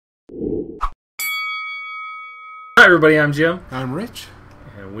Hi everybody, I'm Jim. I'm Rich.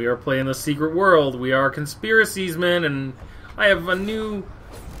 And we are playing The Secret World. We are conspiracies men, and I have a new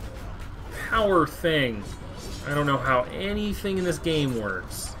power thing. I don't know how anything in this game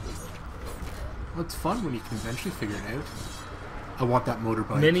works. Well, it's fun when you can eventually figure it out. I want that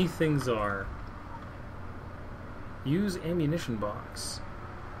motorbike. Many things are. Use ammunition box.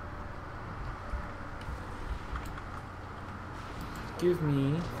 Give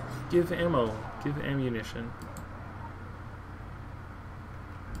ammo. Give ammunition.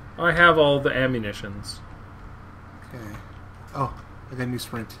 I have all the ammunitions. Okay. Oh, I got a new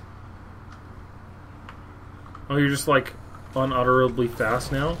sprint. Oh, you're just like unutterably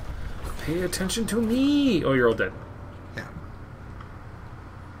fast now? Pay attention to me! Oh, you're all dead. Yeah.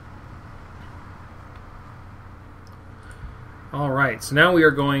 Alright, so now we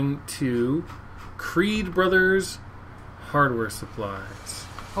are going to Creed Brothers Hardware Supplies.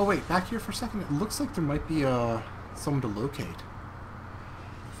 Oh, wait, back here for a second. It looks like there might be someone to locate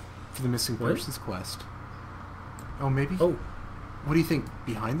for the missing persons quest. Oh, maybe? Oh. What do you think?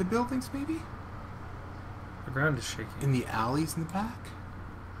 Behind the buildings, maybe? The ground is shaking. In the alleys in the back?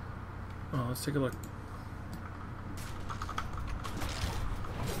 Oh, let's take a look.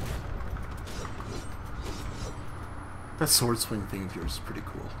 That sword swing thing of yours is pretty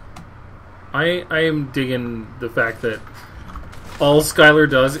cool. I am digging the fact that all Skylar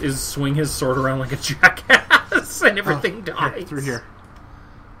does is swing his sword around like a jackass and everything dies. Here, through here.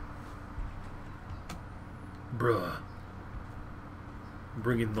 Bruh.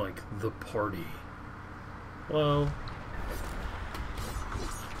 Bringing, like, the party. Hello?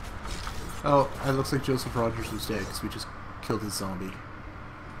 Oh, it looks like Joseph Rogers was dead because we just killed his zombie.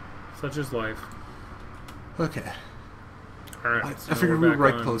 Such is life. Okay. Alright, I so figured we're we were back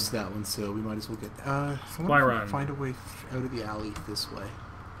right on close to that one, so we might as well get... Supply run. Find a way out of the alley this way.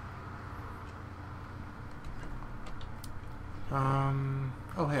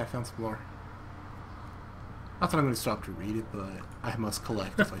 Oh, hey, I found some lore. Not that I'm going to stop to read it, but I must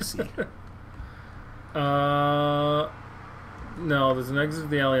collect if I see. No, there's an exit to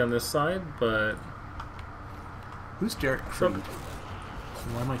the alley on this side, but... Who's Derek Creed?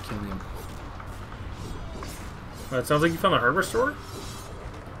 Why am I killing him? It sounds like you found the hardware store?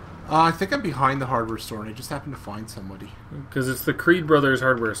 I think I'm behind the hardware store, and I just happened to find somebody. Because it's the Creed Brothers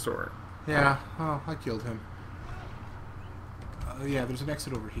hardware store. Yeah, oh, I killed him. Yeah, there's an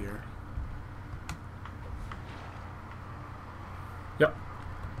exit over here. Yep.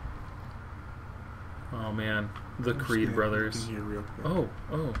 Oh man, the Creed Brothers. Here real quick.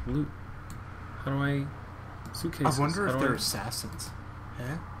 Oh, loot. How do I... Suitcases. I wonder if they're assassins.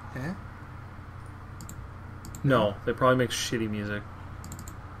 Huh? No, they probably make shitty music.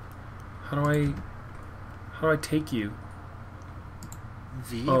 How do I take you?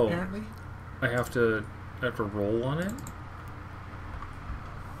 V, apparently? I have to roll on it?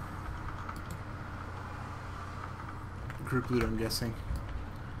 Group loot, I'm guessing.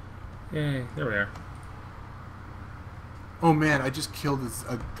 Yay, there we are. Oh man, I just killed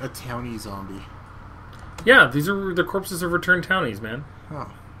a townie zombie. Yeah, these are the corpses of returned townies, man.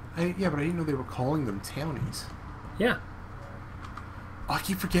 Oh. Yeah, but I didn't know they were calling them townies. Yeah. Oh, I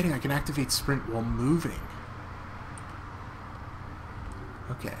keep forgetting I can activate sprint while moving.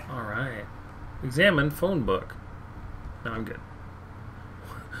 Okay. Alright. Examine phone book. No, I'm good.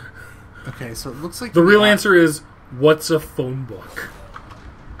 Okay, so it looks like... The real answer is, what's a phone book?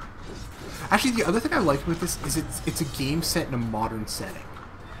 Actually, the other thing I like about this is it's a game set in a modern setting.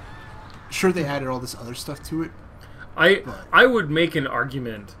 Sure, they added all this other stuff to it. I would make an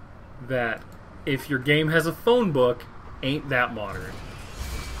argument that if your game has a phone book, ain't that modern.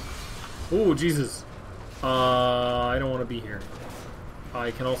 Oh, Jesus. I don't want to be here. I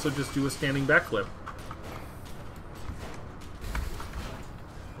can also just do a standing backflip.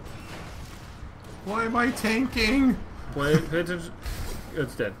 Why am I tanking? Pay attention.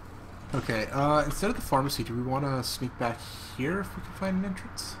 It's dead. Okay, instead of the pharmacy, do we want to sneak back here if we can find an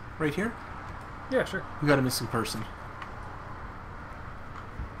entrance? Right here? Yeah, sure. We got a missing person.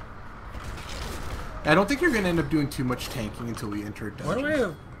 I don't think you're going to end up doing too much tanking until we enter a dungeon. Why do I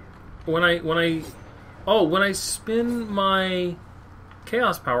have... When I spin my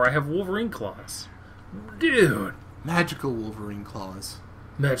chaos power, I have Wolverine claws. Dude! Magical Wolverine claws.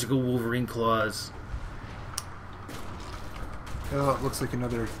 Magical Wolverine claws. Oh, it looks like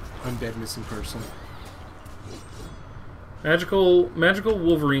another undead missing person. Magical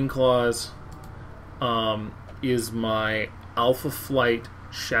Wolverine claws is my Alpha Flight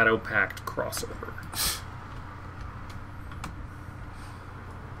Shadow Pact crossover.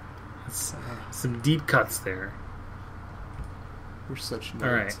 Some deep cuts there. We're such nerds.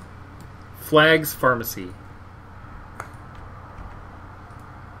 Alright. Flag's Pharmacy.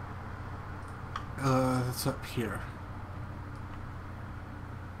 That's up here.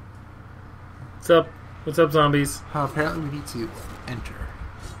 What's up? What's up, zombies? Apparently we need to enter.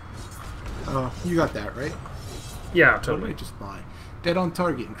 You got that, right? Yeah, What did totally. I just buy? Dead on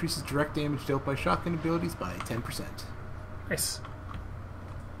target. Increases direct damage dealt by shotgun abilities by 10%. Nice.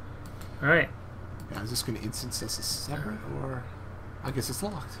 Alright. Now, is this going to instance this as separate, or... I guess it's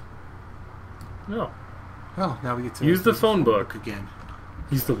locked. No. Oh, now we get to... Use the phone book. Again.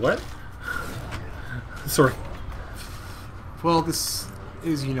 Use the what? Sorry. Well, this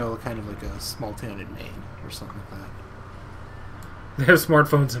is, you know, kind of like a small town in Maine, or something like that. They have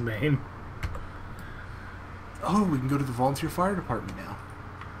smartphones in Maine. Oh, we can go to the volunteer fire department now.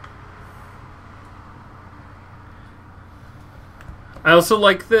 I also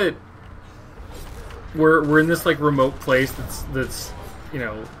like that we're in this like remote place that's you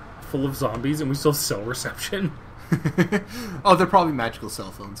know full of zombies and we still have cell reception. Oh, they're probably magical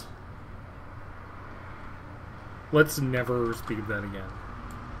cell phones. Let's never speak of that again.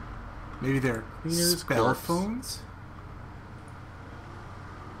 Maybe they're Cleaner's spell corpse. phones?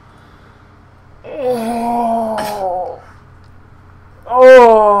 Oh.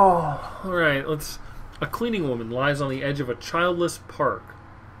 Oh. All right, let's. A cleaning woman lies on the edge of a childless park.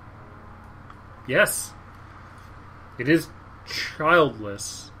 Yes, it is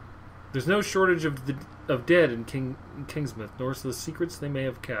childless. There's no shortage of dead in Kingsmouth, nor the secrets they may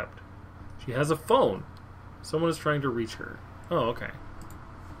have kept. She has a phone. Someone is trying to reach her. Oh, okay.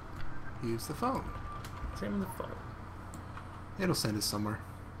 Use the phone. Examine the phone. It'll send us somewhere.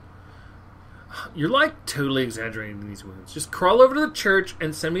 You're like totally exaggerating these wounds. Just crawl over to the church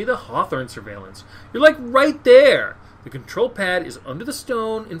and send me the Hawthorne surveillance. You're like right there. The control pad is under the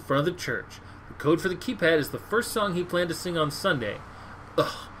stone in front of the church. The code for the keypad is the first song he planned to sing on Sunday.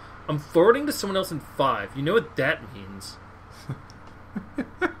 Ugh. I'm forwarding to someone else in 5. You know what that means.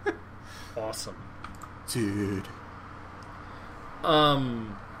 Awesome. Dude. The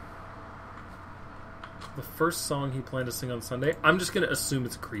first song he planned to sing on Sunday. I'm just going to assume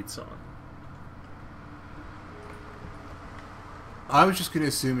it's a Creed song. I was just going to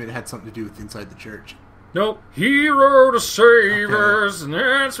assume it had something to do with inside the church. Nope. Hero to save Okay. us, and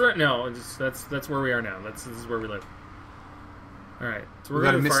that's right. No, that's where we are now. This is where we live. All right, so we're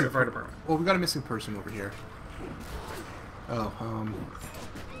got going a to missing fire department. Well, we got a missing person over here. Oh,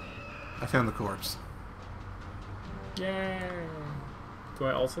 I found the corpse. Yay! Do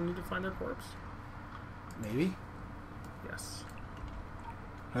I also need to find their corpse? Maybe? Yes.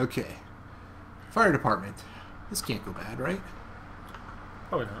 Okay. Fire department. This can't go bad, right?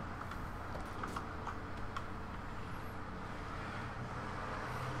 Probably not.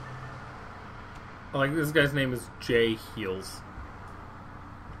 I like this guy's name is Jay Heels.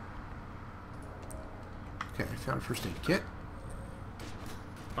 Okay, I found a first aid kit.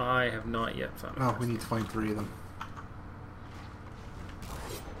 I have not yet found it. Oh, we need to find 3 of them.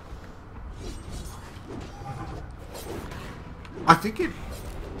 I think it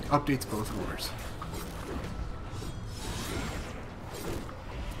updates both wars.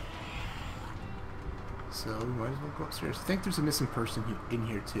 So, we might as well go upstairs. I think there's a missing person in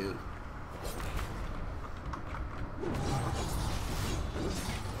here, too.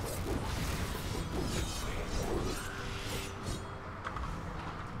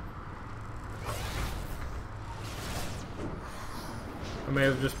 I may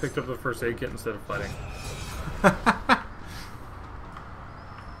have just picked up the first aid kit instead of fighting.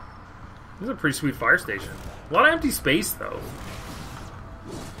 This is a pretty sweet fire station. A lot of empty space, though.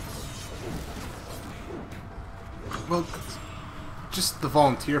 Well, just the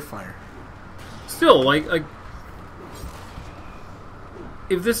volunteer fire. Still, like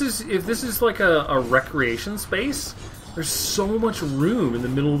if this is like a recreation space, there's so much room in the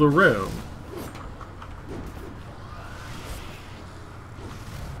middle of the room.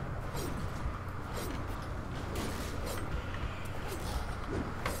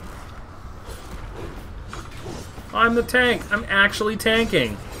 I'm the tank. I'm actually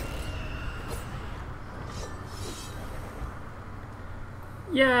tanking.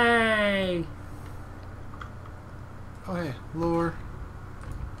 Yay! Oh, hey, lure.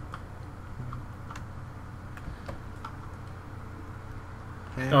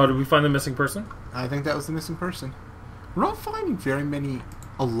 And Oh, did we find the missing person? I think that was the missing person. We're not finding very many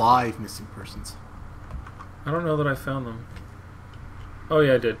alive missing persons. I don't know that I found them. Oh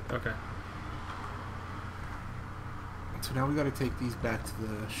yeah, I did. Okay. So now we gotta take these back to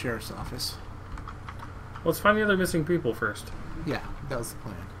the sheriff's office. Let's find the other missing people first. Yeah, that was the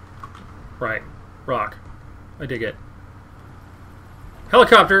plan. Right. Rock. I dig it.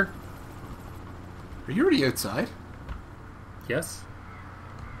 Helicopter! Are you already outside? Yes.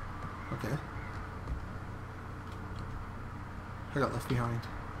 Okay. I got left behind.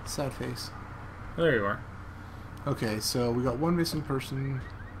 Sad face. There you are. Okay, so we got one missing person.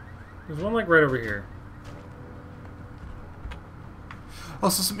 There's one like right over here.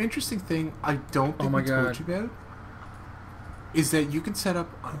 Also, some interesting thing I don't think we told you about is that you can set up.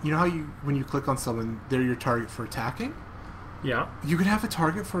 You know how when you click on someone, they're your target for attacking. Yeah. You can have a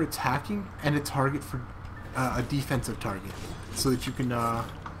target for attacking and a target for a defensive target, so that you can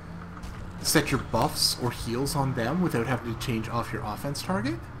set your buffs or heals on them without having to change off your offense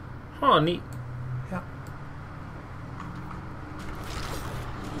target. Oh, neat. Yeah.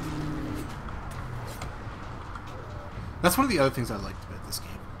 That's one of the other things I liked about this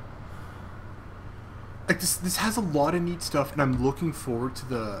game. Like this has a lot of neat stuff, and I'm looking forward to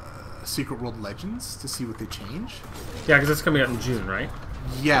the Secret World Legends to see what they change. Yeah, because it's coming out in June, right?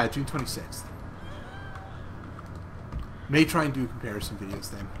 Yeah, June 26th. May try and do comparison videos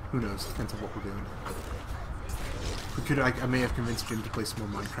then. Who knows? Depends on what we're doing. We could. I may have convinced Jim to play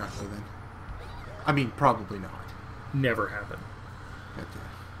some more Minecraft by then. I mean, probably not. Never happened. Okay.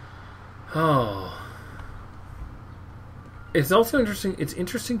 Oh. It's also interesting. It's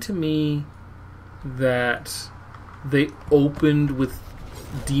interesting to me that they opened with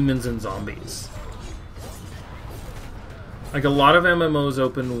demons and zombies. Like a lot of MMOs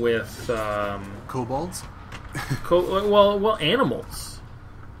open with Kobolds? well, animals.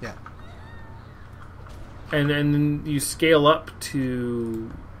 Yeah. And then you scale up to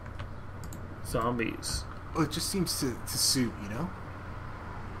zombies. Well, it just seems to suit, you know?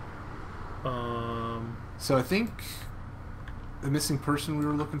 So I think the missing person we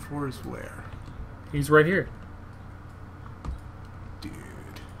were looking for is where? He's right here. Dude.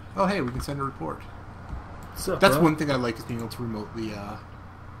 Oh, hey, we can send a report. What's up, That's bro? one thing I like, is being able to remotely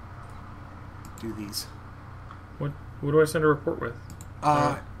do these. What do I send a report with?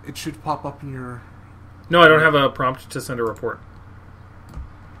 It should pop up in your... No, I don't have a prompt to send a report.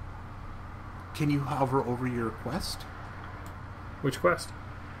 Can you hover over your quest? Which quest?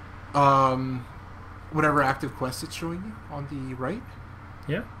 Whatever active quest it's showing you on the right.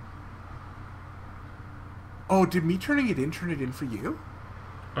 Yeah. Oh, did me turning it in turn it in for you?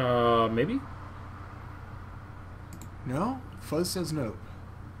 Maybe? No? Fuzz says no.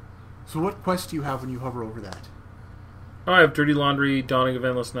 So what quest do you have when you hover over that? Oh, I have Dirty Laundry, Dawning of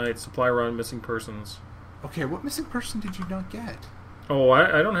Endless Night, Supply Run, Missing Persons. Okay, what missing person did you not get? Oh,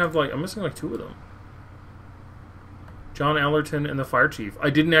 I don't have, I'm missing 2 of them. John Allerton and the Fire Chief.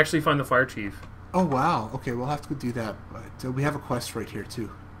 I didn't actually find the Fire Chief. Oh, wow. Okay, we'll have to go do that. But we have a quest right here, too.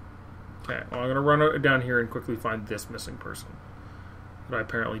 Okay, well, I'm going to run down here and quickly find this missing person that I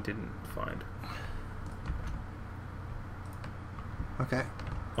apparently didn't find. Okay.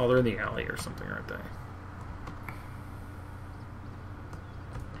 Oh, they're in the alley or something, aren't they?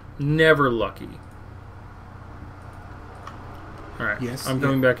 Never lucky. Alright, Yes, I'm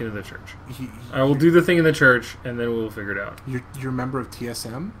coming back into the church. You, I will do the thing in the church, and then we'll figure it out. You're a member of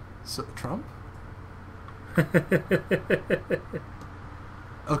TSM? Trump?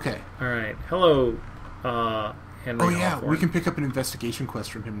 Okay. Alright, hello, Henry Oh, yeah, Hawthorne. we can pick up an investigation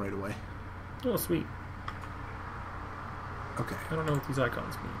quest from him right away. Oh, sweet. Okay. I don't know what these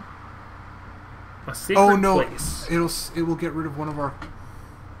icons mean. A secret place. It will get rid of one of our...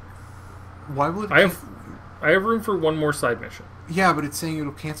 Why will it... I have room for one more side mission. Yeah, but it's saying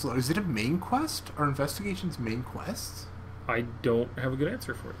it'll cancel. Is it a main quest? Are investigations main quests? I don't have a good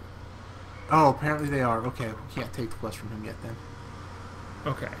answer for you. Oh, apparently they are. Okay, we can't take the quest from him yet then.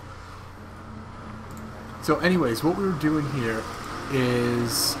 Okay. So anyways, what we were doing here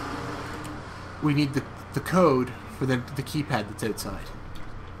is we need the code for the keypad that's outside.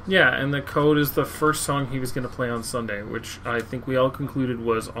 Yeah, and the code is the first song he was going to play on Sunday, which I think we all concluded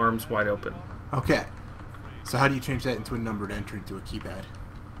was Arms Wide Open. Okay. So how do you change that into a number to enter into a keypad?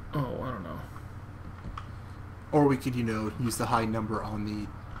 Oh, I don't know. Or we could, use the high number on the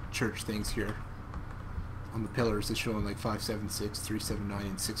church things here. On the pillars, it's showing 576, 379,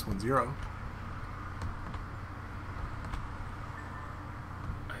 and 610.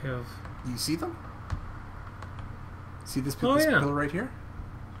 I have... You see them? See this Oh, yeah. pillar right here?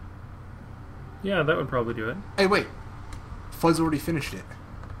 Yeah, that would probably do it. Hey, wait. Fuzz already finished it.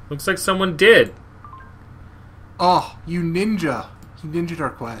 Looks like someone did. Oh, you ninja. You ninja'd our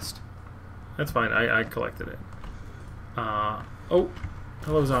quest. That's fine. I collected it. Oh.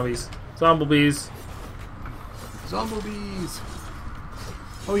 Hello, zombies. Zomblebees. Zomblebees.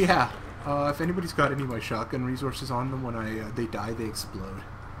 Oh, yeah. If anybody's got any of my shotgun resources on them, when they die, they explode.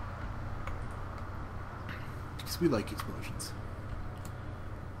 Because we like explosions.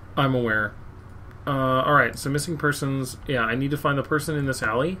 I'm aware. Alright, so missing persons. Yeah, I need to find the person in this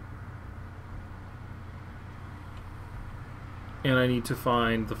alley. And I need to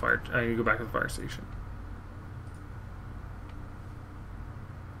find the fire. I need to go back to the fire station.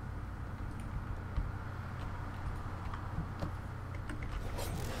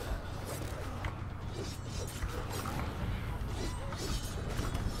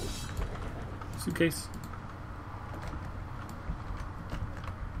 Suitcase.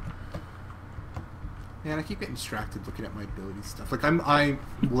 Man, I keep getting distracted looking at my ability stuff. Like, I'm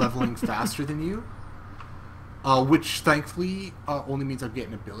leveling faster than you. Which, thankfully, only means I'm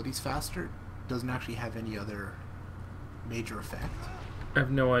getting abilities faster. Doesn't actually have any other major effect. I have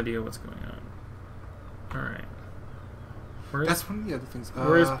no idea what's going on. Alright. That's one of the other things.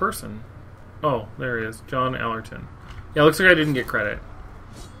 Where is person? Oh, there he is. John Allerton. Yeah, looks like I didn't get credit.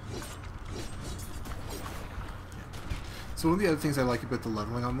 So one of the other things I like about the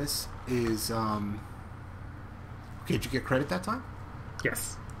leveling on this is... Okay, did you get credit that time?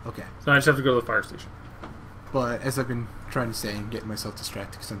 Yes. Okay. So I just have to go to the fire station. But as I've been trying to say, I'm getting myself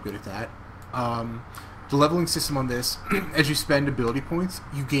distracted because I'm good at that. The leveling system on this, as you spend ability points,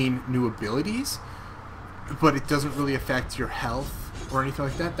 you gain new abilities, but it doesn't really affect your health or anything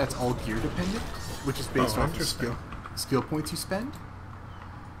like that. That's all gear dependent, which is based off your skill points you spend.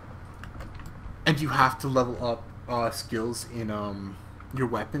 And you have to level up skills in your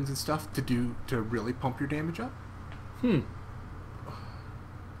weapons and stuff to really pump your damage up.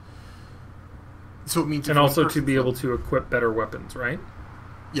 So it means, and also to be able to equip better weapons, right?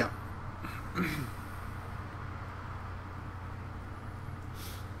 Yeah.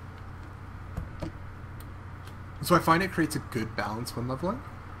 So I find it creates a good balance when leveling.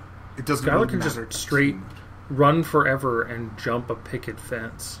 It doesn't Skylar really can matter just straight run forever and jump a picket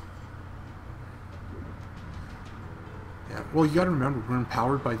fence. Yeah. Well, you got to remember, we're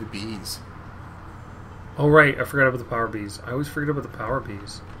empowered by the bees. Oh right, I forgot about the power bees. I always forget about the power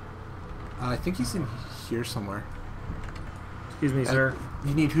bees. I think he's in here somewhere. Excuse me, sir.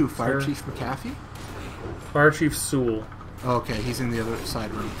 You need who? Fire Sir? Chief McAfee? Fire Chief Sewell. Oh, okay, he's in the other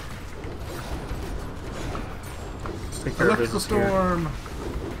side room. Let's take care of Electrical business here. storm!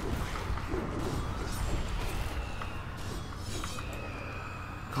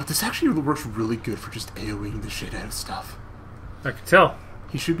 God, this actually works really good for just AoEing the shit out of stuff. I can tell.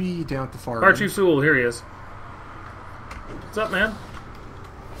 He should be down at the far Fire end. Chief Sewell, here he is. What's up, man?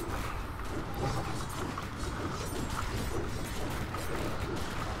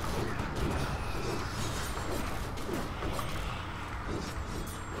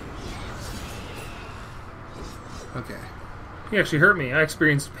 Okay. He actually hurt me. I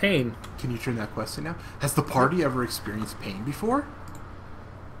experienced pain. Can you turn that quest in now? Has the party ever experienced pain before?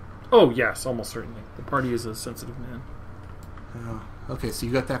 Oh, yes, almost certainly. The party is a sensitive man. Oh, okay, so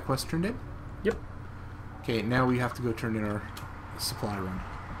you got that quest turned in? Yep. Okay, now we have to go turn in our supply run.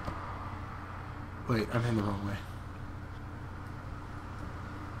 Wait, I'm in the wrong way.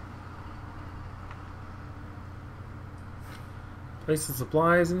 Place the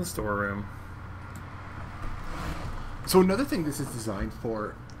supplies in the storeroom. So another thing this is designed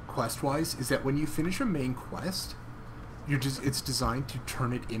for, quest-wise, is that when you finish a main quest, it's designed to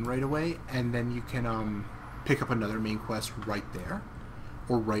turn it in right away, and then you can pick up another main quest right there,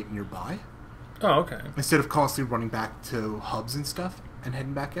 or right nearby. Oh, okay. Instead of constantly running back to hubs and stuff and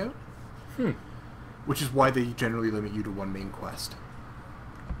heading back out. Which is why they generally limit you to one main quest.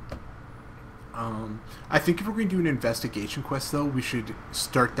 I think if we're going to do an investigation quest, though, we should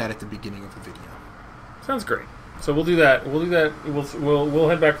start that at the beginning of the video. Sounds great. So we'll do that. We'll do that. We'll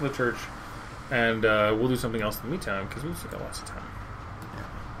head back to the church, and we'll do something else in the meantime because we've still got lots of time. Yeah.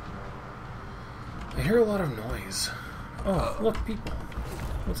 I hear a lot of noise. Oh, look, people.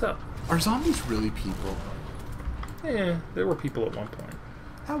 What's up? Are zombies really people? Yeah, there were people at one point.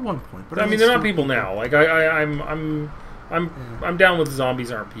 At one point, but I mean, they're not people now. Like I'm down with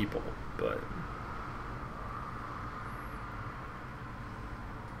zombies aren't people, but.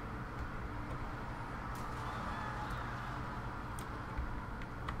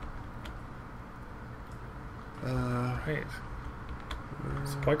 Right.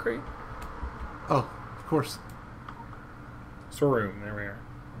 Supply crate? Oh, of course. Storeroom, there we are.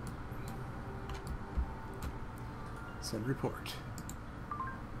 Send report.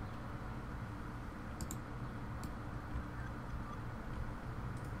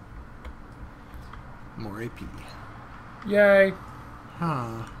 More AP. Yay!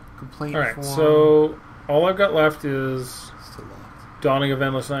 Huh. Complaint Alright, form. so all I've got left is Still locked. Dawning of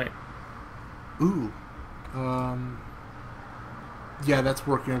Endless Night. Ooh. Yeah, that's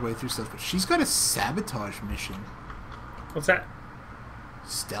working our way through stuff. But she's got a sabotage mission. What's that?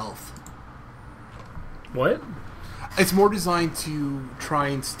 Stealth. What? It's more designed to try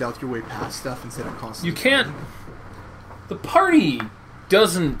and stealth your way past stuff instead of constantly. You can't. running. The party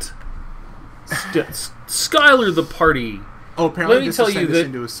doesn't. Skylar, the party. Oh, apparently Let me this tell will you send us that-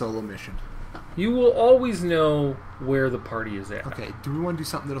 into a solo mission. You will always know where the party is at. Okay, do we want to do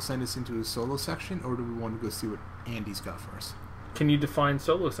something that'll send us into a solo section, or do we want to go see what Andy's got for us? Can you define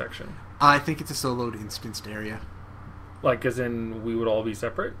solo section? I think it's a soloed instanced area. Like, as in, we would all be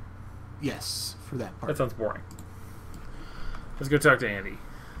separate? Yes, for that part. That sounds boring. Let's go talk to Andy.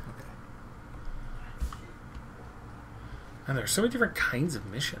 Okay. And there's so many different kinds of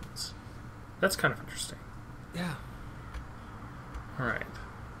missions. That's kind of interesting. Yeah. Alright.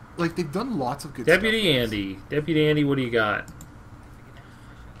 Like, they've done lots of good Deputy stuff. Andy. Deputy Andy, what do you got?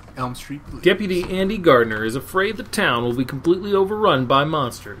 Elm Street Blues. Deputy Andy Gardner is afraid the town will be completely overrun by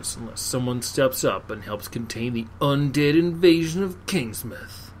monsters unless someone steps up and helps contain the undead invasion of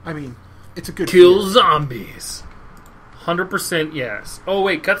Kingsmouth. I mean, it's a good Kill fear. zombies. 100% yes. Oh,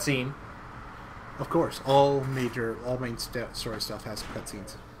 wait, cutscene. Of course, all main story stuff has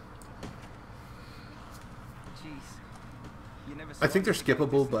cutscenes. I think they're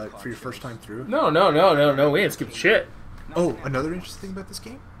skippable, but for your first time through. No, we ain't skipped shit. Oh, another interesting thing about this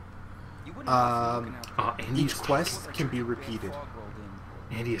game. Andy's Each quest can be repeated.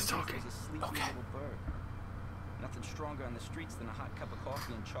 Andy is talking. Okay.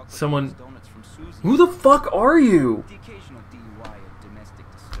 Someone... Who the fuck are you?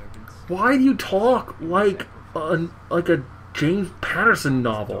 Why do you talk like a James Patterson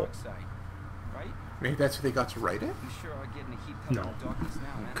novel? Maybe that's who they got to write it? No.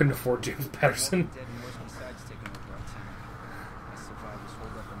 Couldn't afford James Patterson.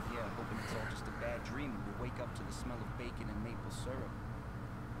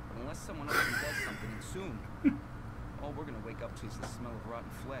 Unless someone else does something soon, all we're gonna wake up to is the smell of rotten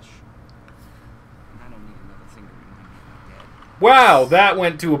flesh. And I don't need another thing to remind me of my dad. Wow, that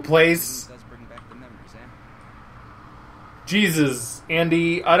went to a place. It does bring back the memories, eh? Jesus,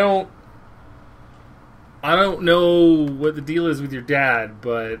 Andy, I don't know what the deal is with your dad,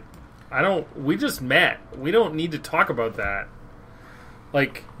 but we just met. We don't need to talk about that.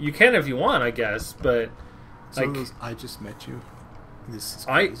 Like, you can if you want, I guess, but So like, those, I just met you. This is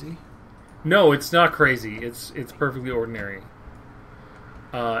crazy. No, it's not crazy. It's perfectly ordinary.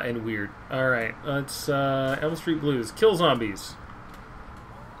 And weird. Alright, let's Elm Street Blues. Kill zombies.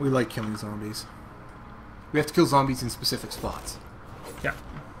 We like killing zombies. We have to kill zombies in specific spots. Yeah.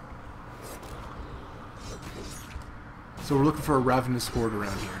 So we're looking for a ravenous horde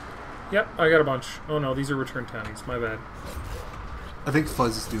around here. Yep, I got a bunch. Oh no, these are return townies. My bad. I think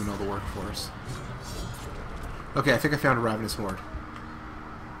Fuzz is doing all the work for us. Okay, I think I found a ravenous horde.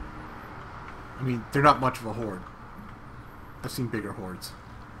 I mean, they're not much of a horde. I've seen bigger hordes.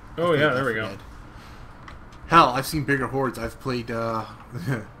 Oh yeah, there we go. Hell, I've seen bigger hordes. I've played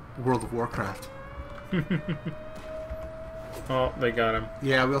World of Warcraft. Oh, they got him.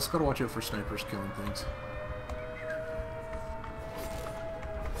 Yeah, we also gotta watch out for snipers killing things.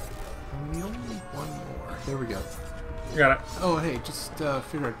 And we only need one more. There we go. Got it. Oh, hey, just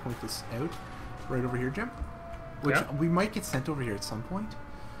figure I'd point this out. Right over here, Jim. Which Yeah. we might get sent over here at some point.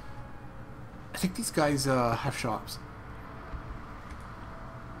 I think these guys have shops.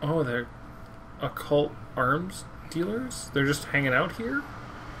 Oh, they're occult arms dealers? They're just hanging out here?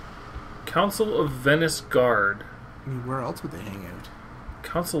 Council of Venice Guard. I mean, where else would they hang out?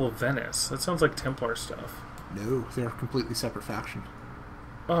 Council of Venice. That sounds like Templar stuff. No, they're a completely separate faction.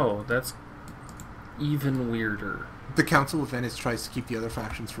 Oh, that's even weirder. The Council of Venice tries to keep the other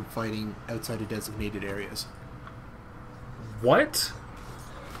factions from fighting outside of designated areas. What?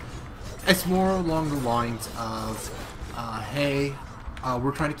 It's more along the lines of, hey,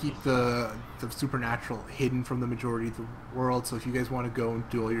 we're trying to keep the supernatural hidden from the majority of the world, so if you guys want to go and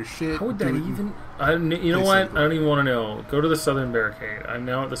do all your shit... How would that do it even... you know what? I don't even want to know. Go to the southern barricade. I'm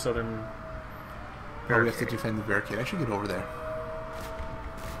now at the southern barricade. Oh, we have to defend the barricade. I should get over there.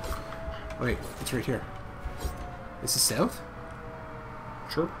 Wait, it's right here. This is south?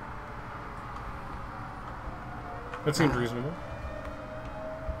 Sure. That seems reasonable.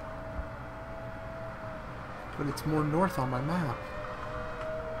 But it's more north on my map.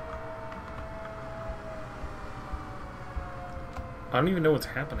 I don't even know what's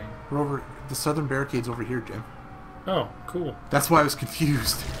happening. We're over... The southern barricade's over here, Jim. Oh, cool. That's why I was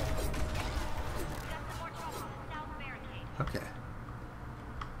confused. Okay.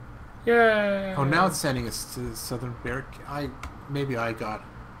 Yay! Oh, now it's sending us to the southern barricade. Maybe I got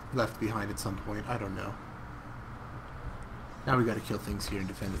left behind at some point. I don't know. Now we gotta kill things here and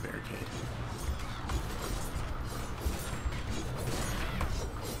defend the barricade.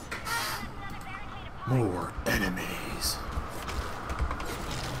 More enemies.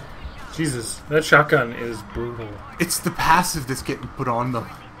 Jesus, that shotgun is brutal. It's the passive that's getting put on them.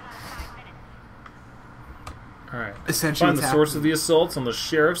 Alright. Essentially, Find the what's source of happening- the assaults on the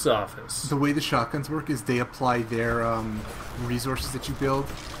sheriff's office. The way the shotguns work is they apply their resources that you build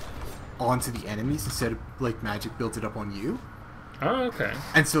onto the enemies instead of like magic builds it up on you. Oh, okay.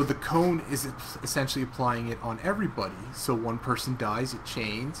 And so the cone is essentially applying it on everybody. So one person dies, it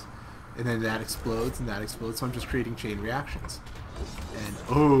chains, and then that explodes and that explodes. So I'm just creating chain reactions. And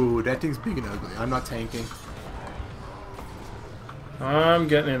oh, that thing's big and ugly. I'm not tanking. I'm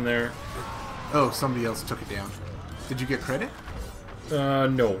getting in there. Oh, somebody else took it down. Did you get credit?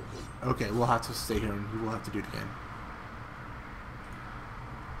 No. Okay, we'll have to stay here and we'll have to do it again.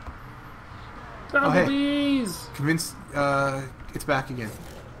 Oh, hey. Zombies! Convince, it's back again.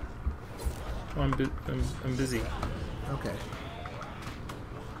 Oh, I'm busy. Okay.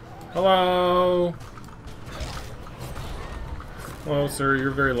 Hello! Hello, sir.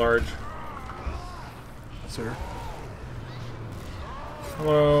 You're very large. Sir?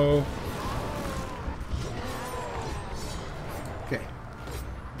 Hello. Okay.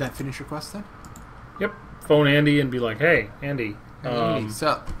 That finish your quest then? Yep. Phone Andy and be like, "Hey, Andy. Hey, what's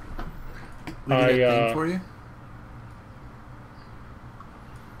up? We I, got a thing for you?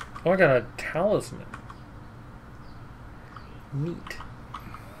 Oh, I got a talisman. Neat.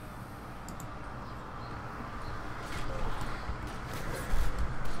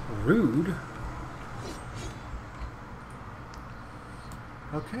 Rude.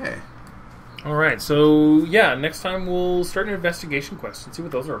 Okay. Alright, so yeah, next time we'll start an investigation quest and see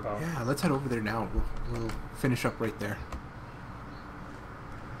what those are about. Yeah, let's head over there now. We'll finish up right there.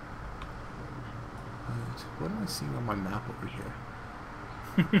 What am I seeing on my map over here?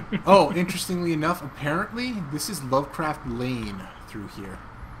 Oh, interestingly enough, apparently this is Lovecraft Lane through here.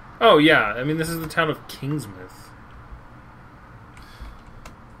 Oh yeah, I mean this is the town of Kingsmouth.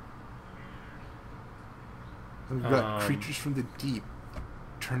 And we've got creatures from the deep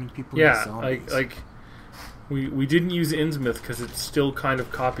turning people into Yeah, zombies. like we didn't use Innsmouth because it's still kind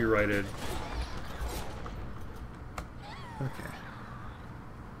of copyrighted. Okay.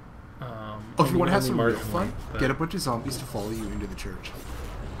 Oh, If you want to have some real marginally, fun, but- get a bunch of zombies to follow you into the church.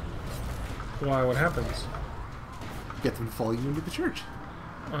 Why? What happens? Get them to follow you into the church.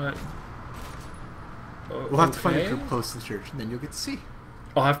 We'll have to find a okay. group close to the church, and then you'll get to see.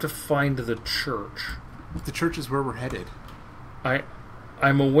 I'll have to find the church. The church is where we're headed.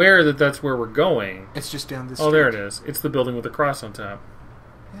 I'm aware that that's where we're going. It's just down this Oh, street. there it is. It's the building with the cross on top.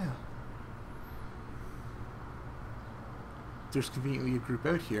 Yeah. There's conveniently a group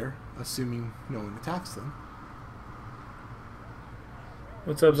out here, assuming no one attacks them.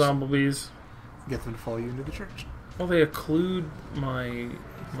 What's up, zombies? Get them to follow you into the church. Oh, they occlude my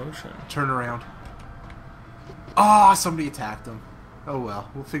motion. Turn around. Ah, somebody attacked them. Oh well,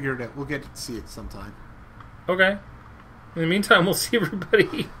 we'll figure it out. We'll get to see it sometime. Okay. In the meantime, we'll see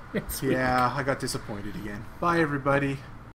everybody next week. Yeah, I got disappointed again. Bye, everybody.